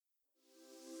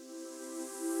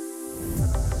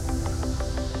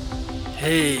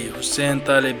Hey, Hussein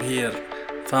Talib here,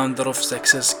 founder of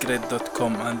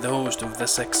SuccessGrid.com and the host of the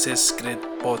Success Grid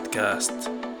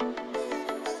podcast.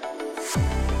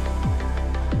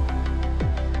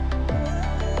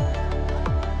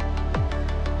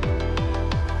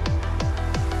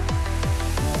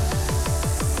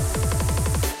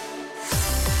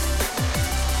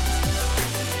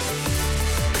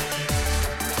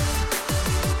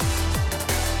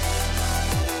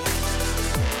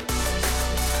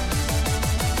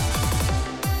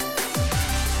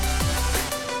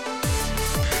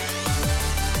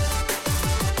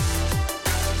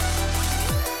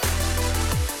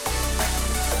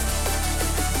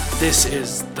 This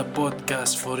is the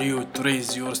podcast for you to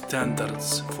raise your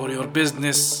standards for your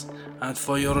business and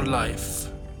for your life.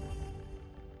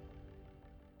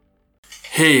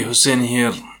 Hey, Hussein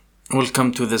here.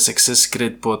 Welcome to the Success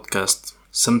Grid podcast.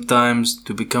 Sometimes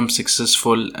to become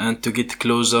successful and to get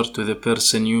closer to the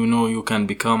person you know you can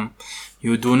become,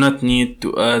 you do not need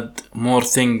to add more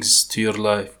things to your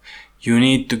life. You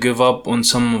need to give up on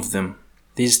some of them.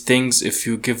 These things, if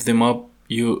you give them up,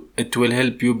 it will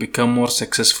help you become more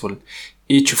successful.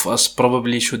 Each of us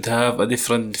probably should have a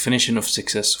different definition of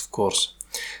success, of course.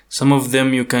 Some of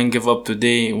them you can give up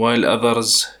today, while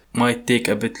others might take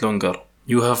a bit longer.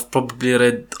 You have probably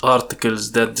read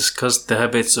articles that discuss the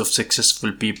habits of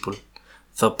successful people.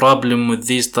 The problem with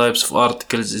these types of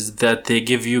articles is that they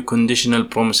give you conditional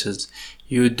promises.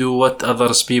 You do what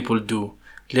others people do.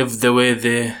 Live the way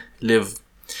they live.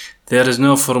 There is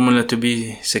no formula to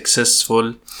be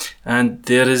successful, and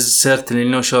there is certainly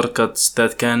no shortcuts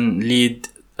that can lead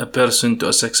a person to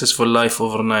a successful life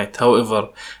overnight.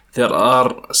 However, there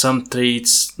are some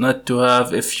traits not to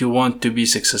have if you want to be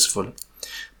successful.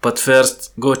 But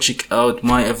first, go check out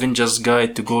my Avengers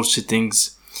Guide to Goal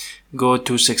Settings. Go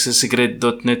to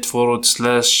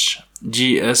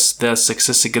successgrid.net/GS, that's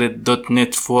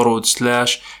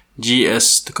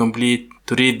successgrid.net/GS to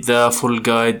read the full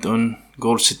guide on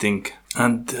goal setting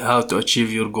and how to achieve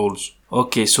your goals.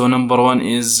 Okay, so number one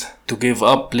is to give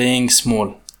up playing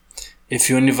small. If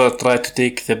you never try to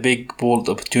take the big bold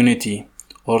opportunity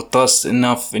or trust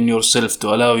enough in yourself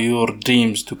to allow your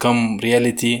dreams to come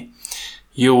reality,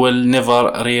 you will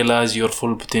never realize your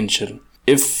full potential.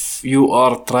 If you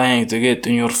are trying to get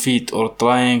on your feet or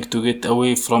trying to get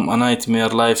away from a nightmare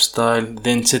lifestyle,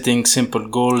 then setting simple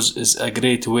goals is a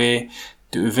great way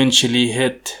to eventually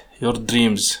hit your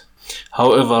dreams.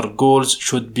 However, goals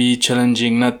should be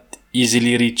challenging, not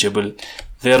easily reachable.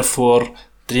 Therefore,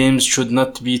 dreams should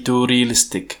not be too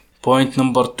realistic. Point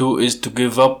number 2 is to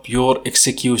give up your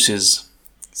excuses.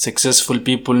 Successful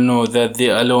people know that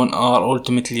they alone are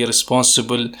ultimately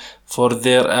responsible for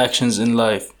their actions in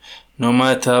life, no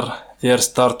matter their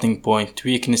starting point,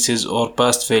 weaknesses, or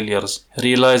past failures.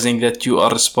 Realizing that you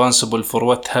are responsible for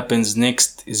what happens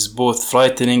next is both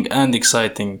frightening and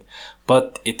exciting,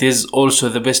 but it is also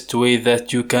the best way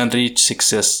that you can reach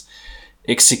success.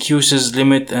 Excuses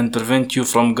limit and prevent you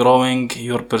from growing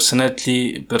your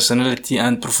personality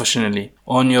and professionally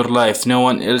on your life. No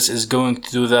one else is going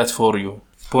to do that for you.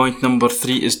 Point number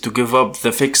 3 is to give up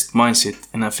the fixed mindset.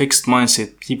 In a fixed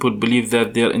mindset, people believe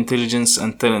that their intelligence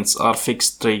and talents are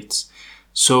fixed traits.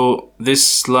 So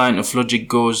this line of logic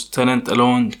goes, talent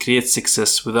alone creates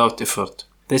success without effort.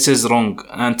 This is wrong,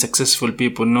 and successful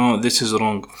people know this is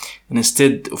wrong.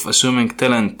 Instead of assuming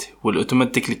talent will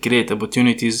automatically create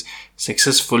opportunities,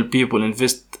 successful people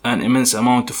invest an immense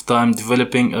amount of time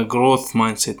developing a growth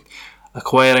mindset,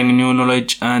 acquiring new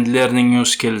knowledge and learning new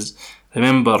skills.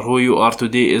 Remember, who you are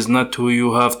today is not who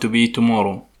you have to be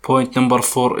tomorrow. Point number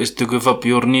 4 is to give up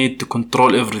your need to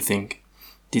control everything.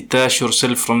 Detach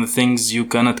yourself from the things you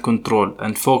cannot control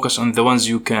and focus on the ones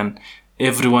you can.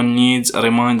 Everyone needs a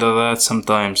reminder that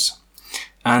sometimes.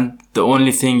 And the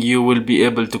only thing you will be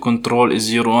able to control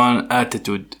is your own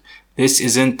attitude. This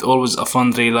isn't always a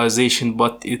fun realization,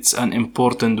 but it's an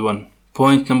important one.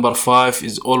 Point number 5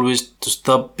 is always to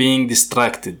stop being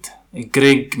distracted.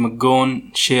 Greg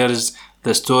McGowan shares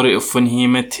the story of when he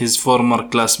met his former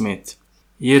classmate.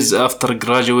 Years after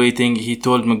graduating, he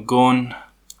told McGowan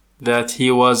that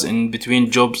he was in between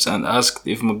jobs and asked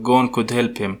if McGowan could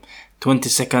help him. 20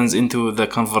 seconds into the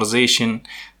conversation,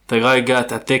 the guy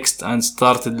got a text and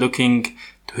started looking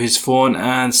to his phone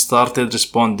and started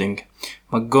responding.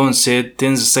 McGowan said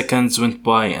 10 seconds went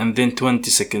by and then 20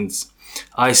 seconds.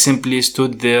 I simply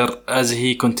stood there as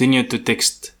he continued to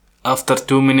text. After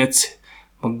 2 minutes,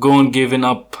 McGowan gave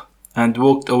up and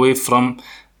walked away from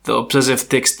the obsessive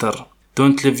texter.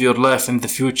 Don't live your life in the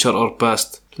future or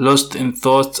past, lost in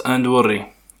thoughts and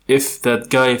worry. If that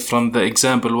guy from the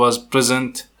example was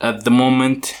present at the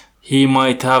moment, He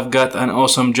might have got an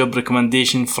awesome job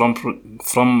recommendation from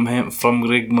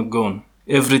Greg McGowan.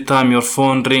 Every time your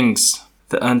phone rings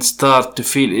and start to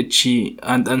feel itchy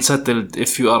and unsettled,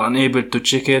 if you are unable to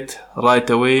check it right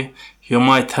away, you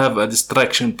might have a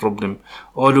distraction problem.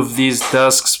 All of these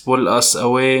tasks pull us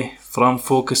away from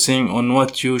focusing on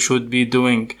what you should be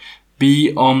doing.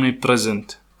 Be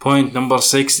omnipresent. Point number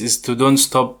 6 is to don't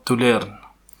stop to learn.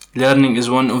 Learning is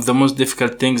one of the most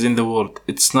difficult things in the world.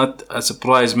 It's not a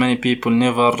surprise many people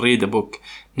never read a book,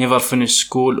 never finish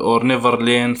school, or never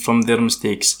learn from their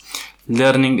mistakes.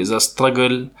 Learning is a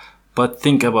struggle, but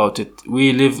think about it.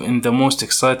 We live in the most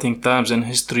exciting times in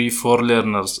history for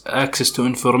learners. Access to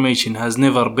information has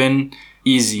never been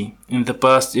easy. In the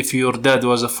past, if your dad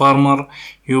was a farmer,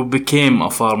 you became a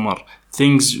farmer.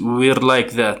 Things were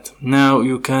like that. Now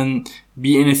you can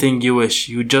be anything you wish.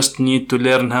 You just need to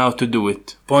learn how to do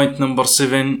it. Point number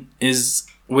 7 is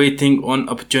waiting on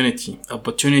opportunity.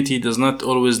 Opportunity does not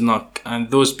always knock, and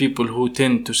those people who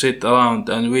tend to sit around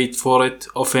and wait for it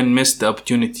often miss the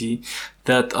opportunity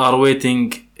that are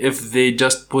waiting if they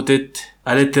just put a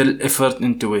little effort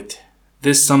into it.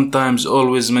 This sometimes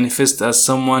always manifests as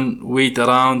someone wait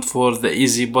around for the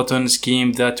easy button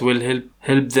scheme that will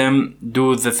help them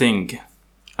do the thing.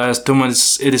 As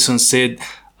Thomas Edison said,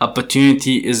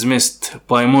 opportunity is missed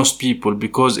by most people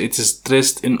because it is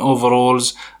dressed in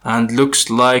overalls and looks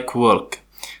like work.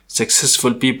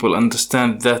 Successful people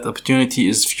understand that opportunity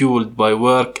is fueled by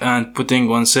work and putting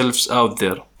oneself out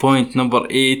there. Point number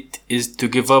 8 is to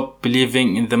give up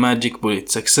believing in the magic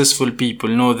bullet. Successful people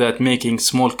know that making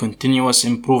small continuous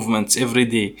improvements every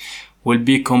day will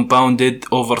be compounded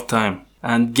over time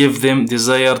and give them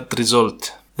desired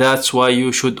result. That's why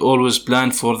you should always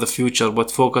plan for the future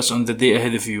but focus on the day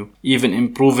ahead of you. Even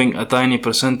improving a tiny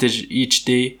percentage each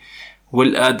day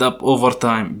will add up over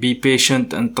time. Be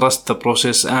patient and trust the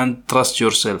process and trust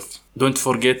yourself. Don't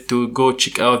forget to go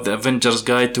check out the Avengers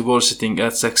Guide to Goal Setting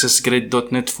at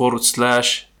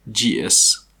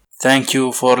successgrid.net/gs. Thank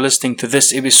you for listening to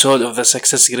this episode of the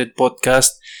Success Grid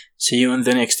podcast. See you in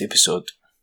the next episode.